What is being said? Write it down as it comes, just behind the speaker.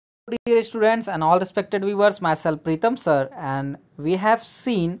Dear students and all respected viewers, myself Pritam sir, and we have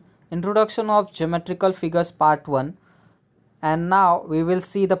seen introduction of geometrical figures part 1 and now we will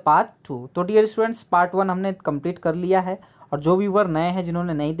see the part 2. तो dear students part 1 हमने complete कर लिया है और जो viewer नए हैं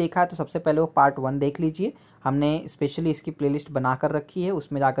जिन्होंने नहीं देखा है तो सबसे पहले वो पार्ट 1 देख लीजिए। हमने स्पेशली इसकी प्लेलिस्ट बनाकर रखी है,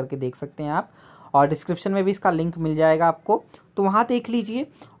 उसमें जाकर के देख सकते हैं आप, और डिस्क्रिप्शन में भी इसका लिंक मिल जाएगा आपको, तो वहाँ देख लीजिए।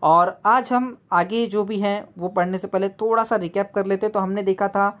 और आज हम आगे जो भी हैं वो पढ़ने से पहले थोड़ा सा रिकैप कर लेते हैं। तो हमने देखा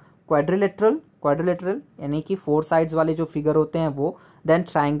था क्वाड्रिलेटरल यानी कि 4 साइड्स वाले जो फिगर होते हैं वो, देन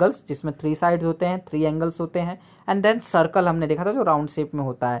ट्राइंगल्स जिसमें 3 साइड्स होते हैं, 3 एंगल्स होते हैं, एंड देन सर्कल हमने देखा था जो राउंड शेप में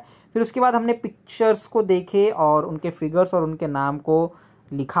होता है। फिर उसके बाद हमने पिक्चर्स को देखे और उनके फिगर्स और उनके नाम को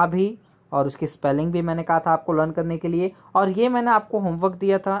लिखा भी, और उसकी स्पेलिंग भी मैंने कहा था आपको लर्न करने के लिए, और ये मैंने आपको होमवर्क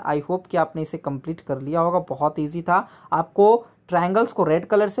दिया था। आई होप कि आपने इसे कंप्लीट कर लिया होगा। बहुत ईजी था। आपको ट्रायंगल्स को रेड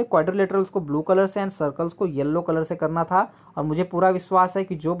कलर से, क्वाड्रिलेटरल्स को ब्लू कलर से एंड सर्कल्स को येलो कलर से करना था। और मुझे पूरा विश्वास है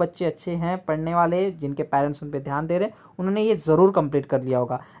कि जो बच्चे अच्छे हैं पढ़ने वाले, जिनके पेरेंट्स उन पे ध्यान दे रहे हैं, उन्होंने ये ज़रूर कंप्लीट कर लिया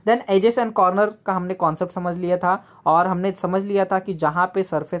होगा। देन एजेस एंड कॉर्नर का हमने कॉन्सेप्ट समझ लिया था, और हमने समझ लिया था कि जहाँ पे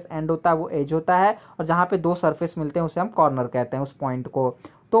सरफेस एंड होता है वो एज होता है, और जहाँ पे 2 सरफेस मिलते हैं उसे हम कॉर्नर कहते हैं, उस पॉइंट को।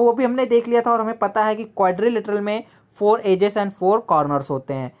 तो वो भी हमने देख लिया था। और हमें पता है कि क्वाड्रिलेटरल में 4 एजेस एंड 4 कॉर्नर्स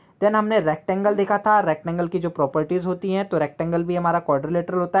होते हैं। देन हमने रेक्टेंगल देखा था, रेक्टेंगल की जो प्रॉपर्टीज होती हैं, तो रेक्टेंगल भी हमारा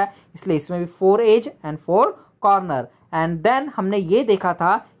क्वाड्रिलेटरल होता है, इसलिए इसमें भी 4 as and 4 corner. And then हमने ये देखा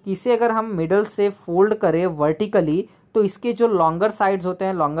था कि इसे अगर हम मिडल से फोल्ड करें वर्टिकली तो इसके जो लॉन्गर साइड्स होते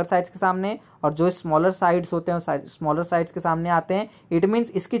हैं, लॉन्गर साइड्स के सामने, और जो स्मॉलर साइड्स होते हैं स्मॉलर साइड्स के सामने आते हैं। इट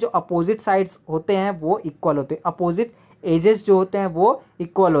मीन्स इसके जो अपोजिट साइड्स होते हैं वो इक्वल होते हैं, अपोजिट एजेस जो होते हैं वो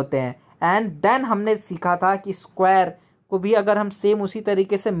इक्वल होते हैं। एंड देन हमने सीखा था कि स्क्वायर को भी अगर हम सेम उसी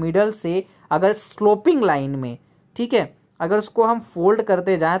तरीके से मिडल से अगर स्लोपिंग लाइन में, ठीक है, अगर उसको हम फोल्ड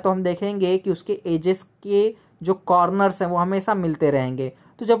करते जाएं तो हम देखेंगे कि उसके एजेस के जो कॉर्नर्स हैं वो हमेशा मिलते रहेंगे।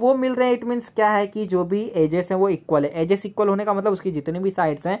 तो जब वो मिल रहे हैं इट मीन्स क्या है कि जो भी एजेस हैं वो इक्वल है। एजेस इक्वल होने का मतलब उसकी जितनी भी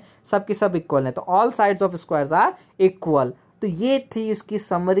साइड्स हैं सब की सब इक्वल हैं, तो all sides of squares are equal. तो ये थी उसकी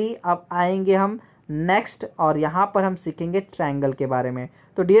समरी। अब आएंगे हम नेक्स्ट, और यहाँ पर हम सीखेंगे ट्रायंगल के बारे में।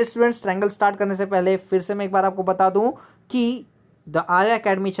 तो डियर स्टूडेंट्स, ट्रायंगल स्टार्ट करने से पहले फिर से मैं एक बार आपको बता दूं कि द आर्या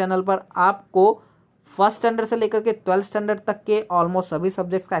अकेडमी चैनल पर आपको फर्स्ट स्टैंडर्ड से लेकर के 12th स्टैंडर्ड तक के ऑलमोस्ट सभी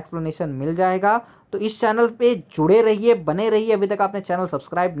सब्जेक्ट्स का एक्सप्लेनेशन मिल जाएगा। तो इस चैनल पे जुड़े रहिए, बने रहिए। अभी तक आपने चैनल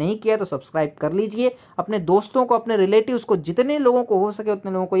सब्सक्राइब नहीं किया तो सब्सक्राइब कर लीजिए। अपने दोस्तों को, अपने रिलेटिव्स को, जितने लोगों को हो सके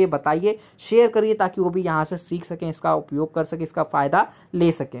उतने लोगों को ये बताइए, शेयर करिए, ताकि वो भी यहाँ से सीख सकें, इसका उपयोग कर सकें, इसका फ़ायदा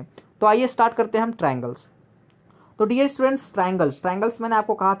ले सकें। तो आइए स्टार्ट करते हैं हम ट्रायंगल्स। तो डियर स्टूडेंट्स, ट्रायंगल्स मैंने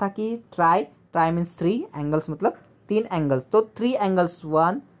आपको कहा था कि ट्राई मीन्स 3 एंगल्स, मतलब 3 एंगल्स। तो 3 एंगल्स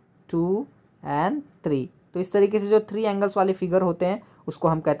 1 2 एंड 3। तो इस तरीके से जो 3 एंगल्स वाले फिगर होते हैं उसको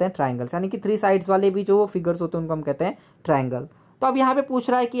हम कहते हैं ट्रायंगल्स, यानी कि 3 साइड्स वाले भी जो फिगर्स होते हैं उनको हम कहते हैं ट्रायंगल। तो अब यहाँ पे पूछ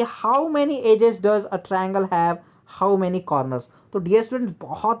रहा है कि how many edges does a triangle have, how many corners. तो डियर स्टूडेंट,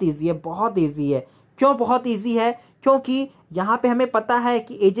 बहुत ईजी है, बहुत ईजी है। क्यों बहुत ईजी है? क्योंकि यहाँ पे हमें पता है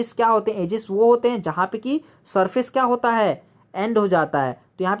कि एजेस क्या होते हैं। एजेस वो होते हैं जहाँ पे कि सरफेस क्या होता है, एंड हो जाता है।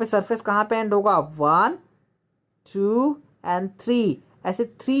 तो यहाँ पे सरफेस कहाँ पे एंड होगा? 1 2 एंड 3, ऐसे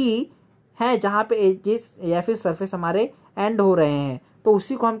 3 है जहाँ पे एजेस या फिर सरफेस हमारे एंड हो रहे हैं, तो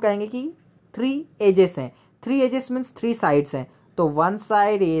उसी को हम कहेंगे कि 3 एजेस हैं। 3 एजेस मीन्स 3 साइड्स हैं। तो 1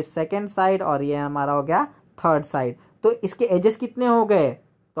 साइड, ये सेकेंड साइड, और ये हमारा हो गया 3rd साइड। तो इसके एजेस कितने हो गए?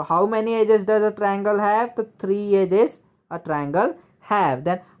 तो how many edges does a triangle have? तो 3 edges a triangle have.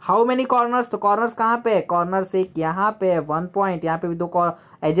 Then how many corners? तो कॉर्नर्स कहाँ पे? कॉर्नर्स एक यहाँ पे, 1 पॉइंट, यहाँ पे भी 2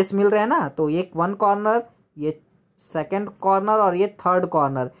 एजेस मिल रहे हैं ना, तो एक 1 कॉर्नर, ये 2nd कॉर्नर, और ये 3rd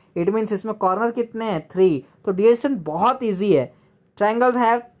कॉर्नर। इट मीन्स इसमें कॉर्नर कितने हैं? 3। तो डियर स्टूडेंट, बहुत इजी है। Triangles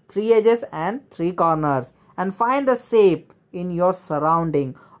have 3 ages and 3 corners. And find the shape in your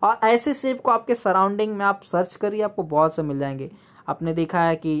surrounding. और ऐसे शेप को आपके सराउंडिंग में आप सर्च करिए, आपको बहुत से मिल जाएंगे। आपने देखा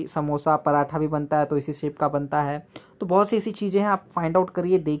है कि समोसा, पराठा भी बनता है तो इसी शेप का बनता है। तो बहुत सी ऐसी चीज़ें हैं, आप फाइंड आउट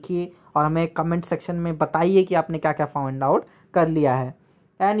करिए, देखिए, और हमें कमेंट सेक्शन में बताइए कि आपने क्या क्या फाइंड आउट कर लिया है।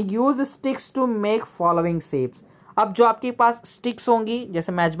 And use sticks to make following shapes. अब जो आपके पास स्टिक्स होंगी,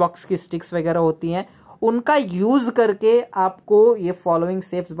 जैसे मैच बॉक्स की स्टिक्स वगैरह होती हैं, उनका यूज करके आपको ये फॉलोइंग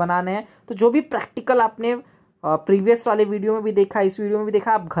शेप्स बनाने हैं। तो जो भी प्रैक्टिकल आपने प्रीवियस वाले वीडियो में भी देखा, इस वीडियो में भी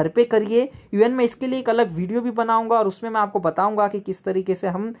देखा, आप घर पे करिए। इवन मैं इसके लिए एक अलग वीडियो भी बनाऊंगा और उसमें मैं आपको बताऊंगा कि किस तरीके से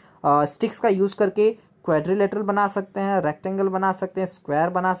हम स्टिक्स का यूज करके क्वाड्रिलेटरल बना सकते हैं, रेक्टेंगल बना सकते हैं, स्क्वायर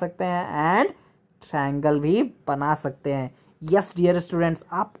बना सकते हैं, एंड ट्रायंगल भी बना सकते हैं। यस डियर स्टूडेंट्स,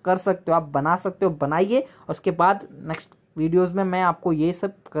 आप कर सकते हो, आप बना सकते हो, बनाइए। और उसके बाद नेक्स्ट वीडियोस में मैं आपको ये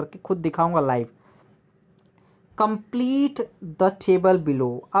सब करके खुद दिखाऊंगा live. Complete the table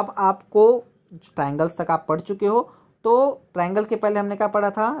below. अब आपको ट्रायंगल्स तक आप पढ़ चुके हो, तो ट्रायंगल के पहले हमने क्या पढ़ा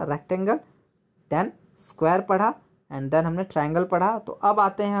था, रेक्टेंगल, देन स्क्वायर पढ़ा एंड देन हमने ट्रायंगल पढ़ा। तो अब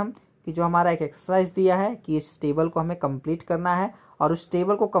आते हैं हम कि जो हमारा एक एक्सरसाइज दिया है कि इस टेबल को हमें कंप्लीट करना है, और उस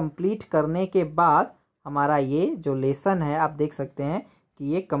टेबल को कंप्लीट करने के बाद हमारा ये जो लेसन है आप देख सकते हैं कि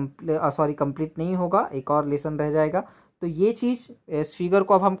ये कंप्लीट नहीं होगा, एक और लेसन रह जाएगा। तो ये चीज़, इस फिगर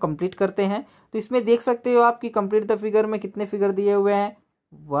को अब हम कंप्लीट करते हैं। तो इसमें देख सकते हो आप कि कंप्लीट द फिगर में कितने फिगर दिए हुए हैं,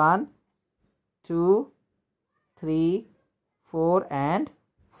 1 2 3 4 एंड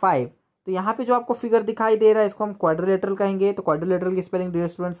 5। तो यहाँ पे जो आपको फिगर दिखाई दे रहा है इसको हम क्वाड्रिलेटरल कहेंगे। तो क्वाड्रिलेटरल की स्पेलिंग डियर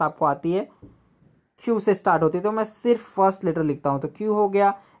स्टूडेंट्स आपको आती है, क्यू से स्टार्ट होती है, तो मैं सिर्फ फर्स्ट लेटर लिखता हूँ तो क्यू हो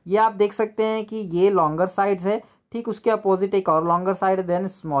गया। ये आप देख सकते हैं कि ये लॉन्गर साइड्स है, ठीक उसके अपोजिट एक और longer side, then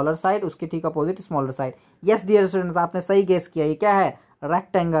smaller side, उसके ठीक opposite smaller side. Yes dear students, आपने सही गेस किया, ये क्या है,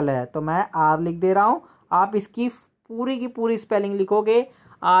 रेक्टेंगल है। तो मैं आर लिख दे रहा हूँ, आप इसकी पूरी की पूरी स्पेलिंग लिखोगे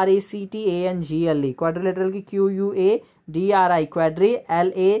RACTANGLE, क्वाड्रिलेटरल की QUADRI, quadri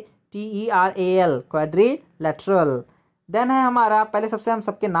LATERAL, quadrilateral. Then है हमारा, पहले सबसे हम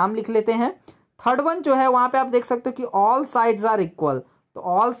सबके नाम लिख लेते हैं। थर्ड वन जो है वहाँ पे आप देख सकते हो कि ऑल साइड्स आर इक्वल। तो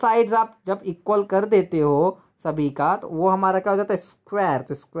ऑल साइड्स आप जब इक्वल कर देते हो सभी का, तो वो हमारा क्या हो जाता है, स्क्वायर।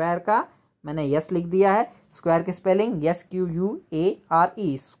 तो स्क्वायर का मैंने यस लिख दिया है, स्क्वायर की स्पेलिंग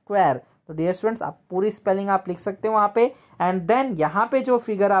SQUARE, स्क्वायर। तो डियर स्टूडेंट्स आप पूरी स्पेलिंग आप लिख सकते हो वहाँ पे। एंड देन यहाँ पे जो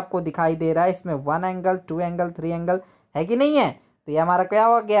फिगर आपको दिखाई दे रहा है इसमें 1 एंगल, 2 एंगल, 3 एंगल है कि नहीं है, तो ये हमारा क्या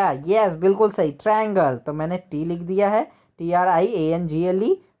हो गया, यस बिल्कुल सही, ट्रायंगल। तो मैंने टी लिख दिया है,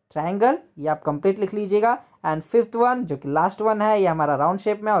 TRIANGLE, ट्रायंगल, ये आप कंप्लीट लिख लीजिएगा। एंड फिफ्थ वन जो कि लास्ट वन है, ये हमारा राउंड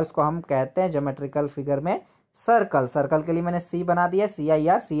शेप में, और इसको हम कहते हैं ज्योमेट्रिकल फिगर में सर्कल। सर्कल के लिए मैंने सी बना दिया,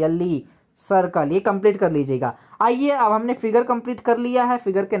 CIRCLE, सर्कल। ये कंप्लीट कर लीजिएगा। आइए अब हमने फिगर कंप्लीट कर लिया है,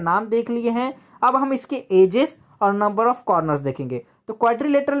 फिगर के नाम देख लिए हैं, अब हम इसके एजेस और नंबर ऑफ कॉर्नर्स देखेंगे। तो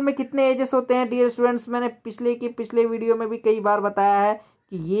क्वाड्रिलेटरल में कितने एजेस होते हैं डियर स्टूडेंट्स, मैंने पिछले वीडियो में भी कई बार बताया है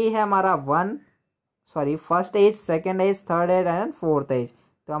कि ये है हमारा first as, second as, third as and fourth as.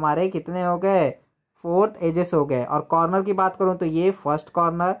 तो हमारे कितने हो गए, 4 एजेस हो गए। और कॉर्नर की बात करूं तो ये first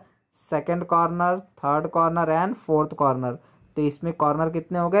corner, second corner, third corner and fourth corner. तो इसमें कॉर्नर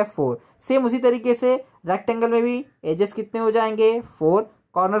कितने हो गए, 4। सेम उसी तरीके से रेक्टेंगल में भी एजेस कितने हो जाएंगे, 4,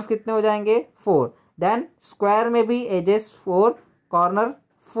 कॉर्नर्स कितने हो जाएंगे, 4। देन स्क्वायर में भी एजेस 4, कॉर्नर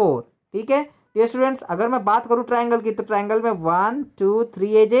 4। ठीक है डियर स्टूडेंट्स, अगर मैं बात करूं ट्रायंगल की, तो ट्रायंगल में 1 2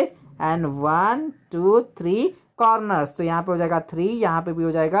 3 एजेस एंड 1 2 3 कॉर्नर्स। तो यहाँ पे हो जाएगा 3, यहाँ पे भी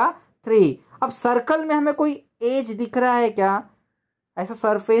हो जाएगा 3। अब सर्कल में हमें कोई एज दिख रहा है क्या, ऐसा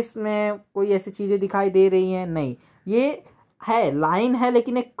सरफेस में कोई ऐसी चीजें दिखाई दे रही हैं, नहीं, ये है लाइन है,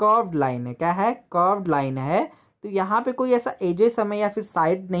 लेकिन एक कर्व्ड लाइन है। क्या है, कर्व्ड लाइन है। तो यहाँ पे कोई ऐसा एजेस हमें या फिर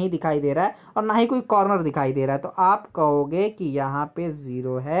साइड नहीं दिखाई दे रहा है, और ना ही कोई कॉर्नर दिखाई दे रहा है। तो आप कहोगे कि यहाँ पे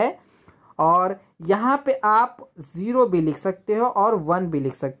 0 है, और यहाँ पे आप 0 भी लिख सकते हो और 1 भी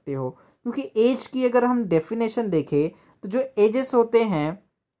लिख सकते हो, क्योंकि एज की अगर हम डेफिनेशन देखें तो जो एजेस होते हैं,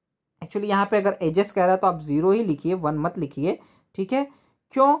 एक्चुअली यहाँ पे अगर एजेस कह रहा है तो आप 0 ही लिखिए, 1 मत लिखिए। ठीक है,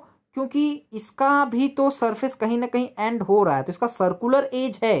 क्यों, क्योंकि इसका भी तो सरफेस कहीं ना कहीं एंड हो रहा है, तो इसका सर्कुलर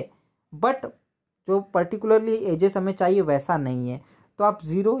एज है, बट जो पर्टिकुलरली एजेस हमें चाहिए वैसा नहीं है। तो आप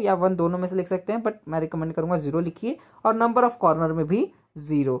 0 या 1 दोनों में से लिख सकते हैं, बट मैं रिकमेंड करूंगा 0 लिखिए, और नंबर ऑफ कॉर्नर में भी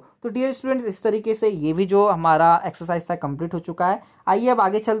 0। तो डियर स्टूडेंट्स इस तरीके से ये भी जो हमारा एक्सरसाइज था कंप्लीट हो चुका है। आइए अब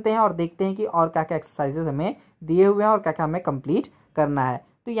आगे चलते हैं और देखते हैं कि और क्या क्या एक्सरसाइजेस हमें दिए हुए हैं और क्या क्या हमें कंप्लीट करना है।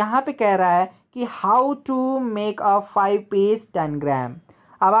 तो यहाँ पे कह रहा है कि how to make a 5 piece tangram.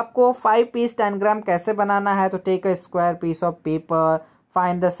 अब आपको 5 पीस टैनग्राम कैसे बनाना है, तो take a square piece of paper,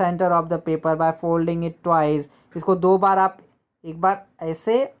 find the centre of the paper by folding it twice. इसको 2 बार आप, एक बार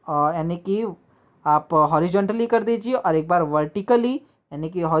ऐसे यानी कि आप हॉरिजॉन्टली कर दीजिए, और एक बार वर्टिकली यानी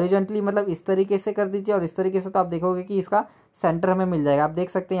कि हॉरिजॉन्टली मतलब इस तरीके से कर दीजिए, और इस तरीके से। तो आप देखोगे कि इसका सेंटर हमें मिल जाएगा। आप देख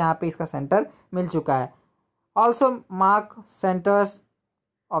सकते हैं यहाँ पे इसका सेंटर मिल चुका है। Also mark centres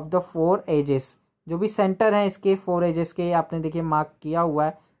of the 4 edges, जो भी सेंटर हैं इसके 4 एजेस के आपने देखिए मार्क किया हुआ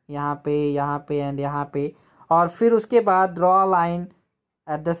है, यहाँ पे एंड यहाँ पे। और फिर उसके बाद draw line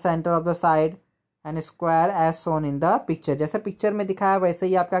at the centre of the side and square as shown in the picture. जैसे पिक्चर में दिखाया वैसे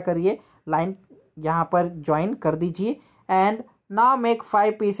ही आप क्या करिए, लाइन यहाँ पर ज्वाइन कर दीजिए। And now make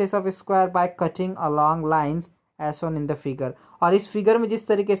 5 pieces of square by cutting along lines as shown in the figure. और इस फिगर में जिस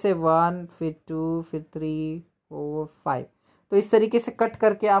तरीके से 1 फिर 2 फिर 3 4 5, तो इस तरीके से कट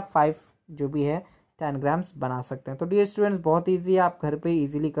करके आप 5 जो भी है टैनग्राम्स बना सकते हैं। तो डियर स्टूडेंट्स बहुत इजी है, आप घर पे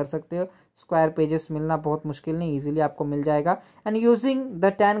इजीली कर सकते हो। स्क्वायर पेजेस मिलना बहुत मुश्किल नहीं, इजीली आपको मिल जाएगा। And using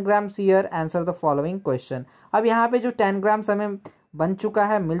the टैनग्राम्स here answer the following question. अब यहाँ पे जो टैनग्राम्स हमें बन चुका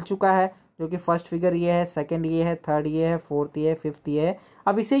है, मिल चुका है, जो कि फर्स्ट फिगर ये है, सेकंड ये है, थर्ड ये है, फोर्थ ये है, फिफ्थ ये है।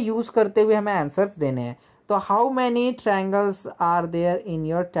 अब इसे यूज़ करते हुए हमें आंसर्स देने हैं। तो how many triangles are there in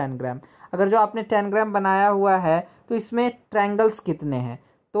your tangram. अगर जो आपने टेनग्राम बनाया हुआ है तो इसमें ट्रायंगल्स कितने हैं।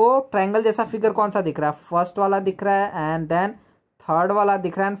 तो ट्रायंगल जैसा फिगर कौन सा दिख रहा है, फर्स्ट वाला दिख रहा है एंड देन थर्ड वाला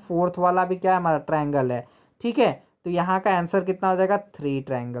दिख रहा है एंड फोर्थ वाला भी क्या है, हमारा ट्रायंगल है। ठीक है, तो यहाँ का आंसर कितना हो जाएगा, 3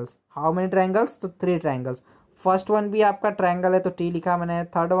 ट्रायंगल्स। हाउ मेनी ट्रायंगल्स, तो 3 ट्रायंगल्स। फर्स्ट वन भी आपका ट्रायंगल है तो टी लिखा मैंने,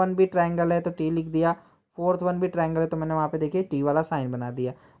 थर्ड वन भी ट्रायंगल है तो टी लिख दिया, फोर्थ वन भी ट्रायंगल है तो मैंने वहाँ पे देखिए टी वाला साइन बना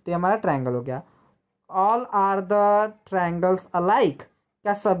दिया। तो ये हमारा ट्रायंगल हो गया। All are the triangles alike,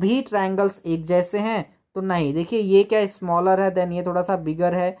 क्या सभी ट्रायंगल्स एक जैसे हैं, तो नहीं। देखिए ये क्या स्मॉलर है देन ये थोड़ा सा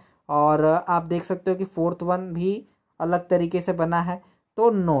बिगर है, और आप देख सकते हो कि फोर्थ वन भी अलग तरीके से बना है, तो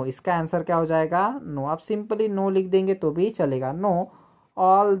नो। इसका आंसर क्या हो जाएगा, नो। आप सिंपली नो लिख देंगे तो भी चलेगा, know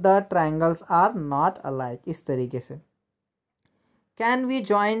all the triangles are not alike, इस तरीके से। Can we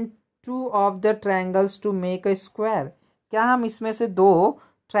join 2 of the triangles to make a square, क्या हम इसमें से 2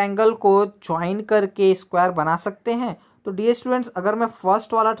 ट्रायंगल को ज्वाइन करके स्क्वायर बना सकते हैं। तो डियर स्टूडेंट्स, अगर मैं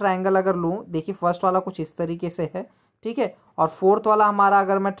फर्स्ट वाला ट्रायंगल अगर लूँ, देखिए फर्स्ट वाला कुछ इस तरीके से है, ठीक है, और फोर्थ वाला हमारा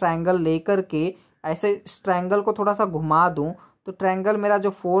अगर मैं ट्रायंगल लेकर के ऐसे इस ट्रायंगल को थोड़ा सा घुमा दूँ, तो ट्रायंगल मेरा जो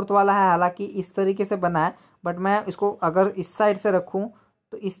फोर्थ वाला है हालांकि इस तरीके से बना है, बट मैं इसको अगर इस साइड से रखूँ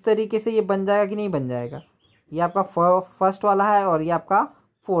तो इस तरीके से ये बन जाएगा कि नहीं बन जाएगा। ये आपका फर्स्ट वाला है और ये आपका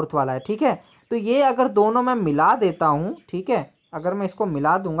फोर्थ वाला है, ठीक है। तो ये अगर दोनों मैं मिला देता हूँ, ठीक है, अगर मैं इसको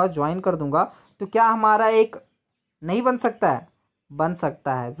मिला दूंगा, ज्वाइन कर दूंगा, तो क्या हमारा एक नहीं बन सकता है, बन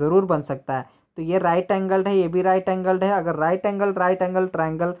सकता है, ज़रूर बन सकता है। तो ये राइट एंगल्ड है, ये भी राइट एंगल्ड है। अगर राइट एंगल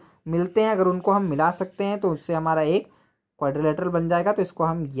ट्रायंगल मिलते हैं, अगर उनको हम मिला सकते हैं तो उससे हमारा एक क्वाड्रिलेटरल बन जाएगा। तो इसको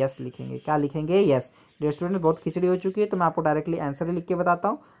हम यस लिखेंगे, क्या लिखेंगे, यस। डियर स्टूडेंट, बहुत खिचड़ी हो चुकी है तो मैं आपको डायरेक्टली आंसर ही लिख के बताता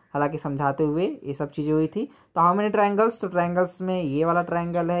हूँ, हालांकि समझाते हुए ये सब चीज़ें हुई थी। तो हाउ मेनी ट्रायंगल्स, तो ट्रायंगल्स में ये वाला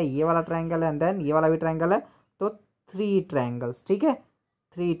ट्रायंगल है, ये वाला ट्रायंगल है एंड देन ये वाला भी ट्रायंगल है, तो 3 ट्रायंगल्स, ठीक है,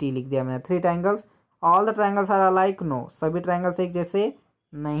 3T लिख दिया मैंने, 3 triangles. All the triangles are alike, no, सभी ट्रायंगल्स एक जैसे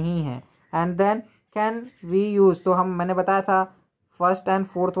नहीं हैं। And then can we use, तो हम मैंने बताया था फर्स्ट एंड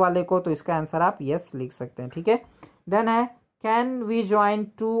फोर्थ वाले को, तो इसका आंसर आप यस लिख सकते हैं, ठीक है। देन है can we join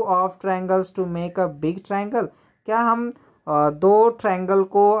 2 of triangles to make a big triangle, क्या हम 2 ट्रायंगल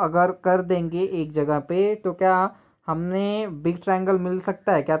को अगर कर देंगे एक जगह पे तो क्या हमने बिग ट्रायंगल मिल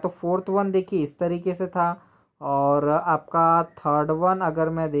सकता है क्या। तो फोर्थ वन देखिए इस तरीके से था, और आपका थर्ड वन अगर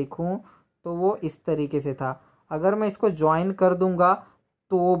मैं देखूं तो वो इस तरीके से था। अगर मैं इसको ज्वाइन कर दूंगा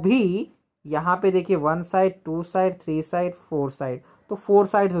तो भी यहाँ पे देखिए 1 साइड, 2 साइड, 3 साइड, 4 साइड, तो 4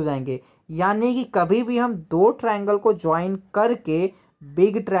 साइड्स हो जाएंगे। यानी कि कभी भी हम 2 ट्रायंगल को ज्वाइन करके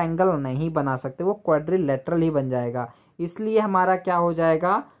बिग ट्रायंगल नहीं बना सकते, वो क्वाड्रिलेटरल ही बन जाएगा। इसलिए हमारा क्या हो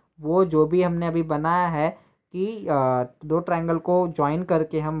जाएगा, वो जो भी हमने अभी बनाया है कि 2 ट्रायंगल को ज्वाइन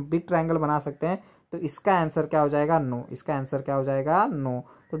करके हम बिग ट्रायंगल बना सकते हैं, तो इसका आंसर क्या हो जाएगा, नो। इसका आंसर क्या हो जाएगा, नो।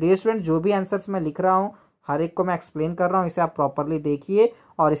 तो डियर स्टूडेंट, जो भी आंसर्स मैं लिख रहा हूँ हर एक को मैं एक्सप्लेन कर रहा हूँ, इसे आप प्रॉपरली देखिए,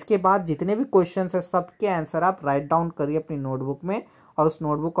 और इसके बाद जितने भी क्वेश्चन है सबके आंसर आप राइट डाउन करिए अपनी नोटबुक में, और उस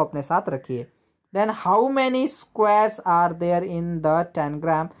नोटबुक को अपने साथ रखिए। Then how many squares are there in the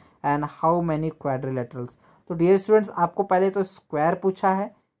tangram and how many quadrilaterals. तो डियर स्टूडेंट्स, आपको पहले तो स्क्वायर पूछा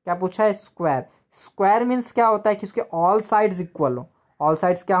है, क्या पूछा है, स्क्वायर। स्क्वायर मीन्स क्या होता है कि उसके ऑल साइड्स इक्वल हो, ऑल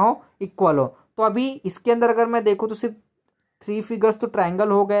साइड्स क्या हो, इक्वल हो। तो अभी इसके अंदर अगर मैं देखूँ तो सिर्फ 3 फिगर्स तो ट्रायंगल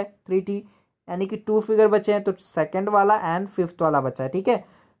हो गए, 3T, यानी कि 2 फिगर बचे हैं, तो सेकंड वाला एंड फिफ्थ वाला बचा है, ठीक है।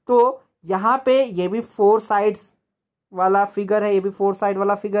 तो यहाँ पे ये भी 4 साइड्स वाला फिगर है, ये भी 4 साइड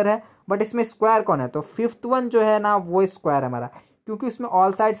वाला फिगर है, बट इसमें स्क्वायर कौन है, तो फिफ्थ वन जो है ना वो स्क्वायर है हमारा, क्योंकि उसमें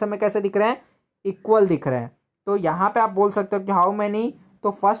ऑल साइड्स हमें कैसे दिख रहे हैं, इक्वल दिख रहे हैं। तो यहाँ पे आप बोल सकते हो कि हाउ मैनी,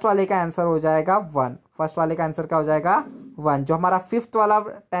 तो फर्स्ट वाले का आंसर हो जाएगा 1। फर्स्ट वाले का आंसर क्या हो जाएगा, 1। जो हमारा फिफ्थ वाला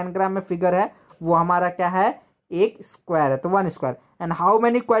टेनग्राम में फिगर है वो हमारा क्या है, एक स्क्वायर है, तो 1 square. And how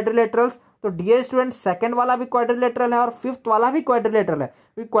many quadrilaterals, तो डियर स्टूडेंट सेकंड वाला भी क्वाड्रिलेटरल है और फिफ्थ वाला भी क्वाड्रिलेटरल है।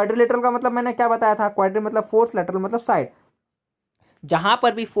 क्योंकि क्वाड्रिलेटरल का मतलब मैंने क्या बताया था, क्वाड्रि मतलब फोर्थ, लेटरल मतलब साइड, जहां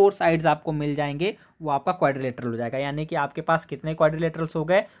पर भी 4 साइड्स आपको मिल जाएंगे वो आपका क्वाड्रिलेटरल हो जाएगा। यानी कि आपके पास कितने क्वाड्रिलेटरल्स हो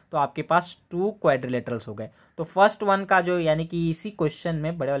गए, तो आपके पास 2 क्वाड्रिलेटरल्स हो गए। तो फर्स्ट वन का जो, यानी कि इसी क्वेश्चन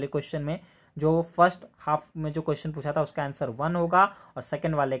में, बड़े वाले क्वेश्चन में जो फर्स्ट हाफ में जो क्वेश्चन पूछा था उसका आंसर 1 होगा, और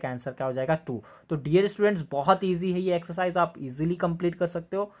सेकंड वाले का आंसर क्या हो जाएगा, 2। तो डियर स्टूडेंट्स, बहुत ईजी है ये एक्सरसाइज, आप इजीली कंप्लीट कर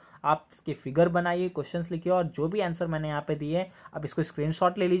सकते हो। आप इसके फिगर बनाइए, क्वेश्चंस लिखिए, और जो भी आंसर मैंने यहाँ पे दिए आप इसको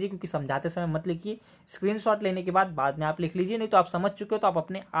स्क्रीनशॉट ले लीजिए, क्योंकि समझाते समय मत लिखिए, स्क्रीनशॉट लेने के बाद में आप लिख लीजिए, नहीं तो आप समझ चुके हो तो आप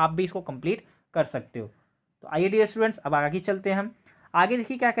अपने आप भी इसको कंप्लीट कर सकते हो। तो आइए डियर स्टूडेंट्स, अब आगे चलते हैं हम। आगे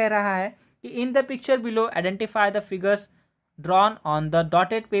देखिए क्या कह रहा है कि in the picture below identify the figures drawn on the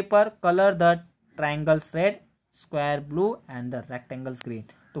dotted paper, colour the triangles red, square blue and the rectangles green.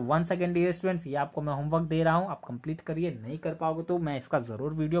 तो 1 सेकेंड डियर स्टूडेंट्स, ये आपको मैं होमवर्क दे रहा हूँ, आप कंप्लीट करिए, नहीं कर पाओगे तो मैं इसका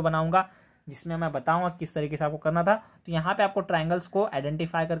ज़रूर वीडियो बनाऊंगा, जिसमें मैं बताऊंगा किस तरीके से आपको करना था। तो यहाँ पे आपको ट्रायंगल्स को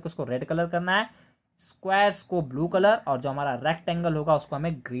आइडेंटिफाई करके उसको रेड कलर करना है, स्क्वायर्स को ब्लू कलर, और जो हमारा रेक्टेंगल होगा उसको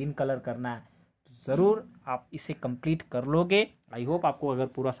हमें ग्रीन कलर करना है। तो ज़रूर आप इसे कंप्लीट कर लोगे। आई होप आपको अगर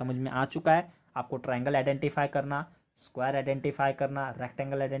पूरा समझ में आ चुका है, आपको ट्रायंगल आइडेंटिफाई करना, स्क्वायर आइडेंटिफाई करना,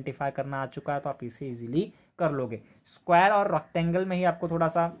 रेक्टेंगल आइडेंटिफाई करना आ चुका है, तो आप इसे इजीली कर लोगे। स्क्वायर और रेक्टेंगल में ही आपको थोड़ा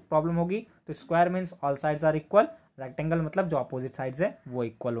सा प्रॉब्लम होगी। तो square means all sides are equal, rectangle मतलब जो अपोजिट साइड्स है वो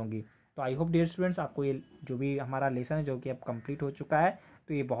इक्वल होंगी। तो आई होप डियर स्टूडेंट्स आपको ये जो भी हमारा लेसन है जो कि अब कंप्लीट हो चुका है,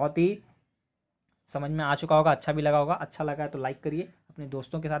 तो ये बहुत ही समझ में आ चुका होगा, अच्छा भी लगा होगा। अच्छा लगा है तो लाइक करिए, अपने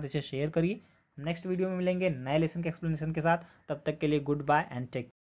दोस्तों के साथ इसे शेयर करिए। नेक्स्ट वीडियो में मिलेंगे नए लेसन के एक्सप्लेनेशन के साथ। तब तक के लिए गुड बाय एंड टेक।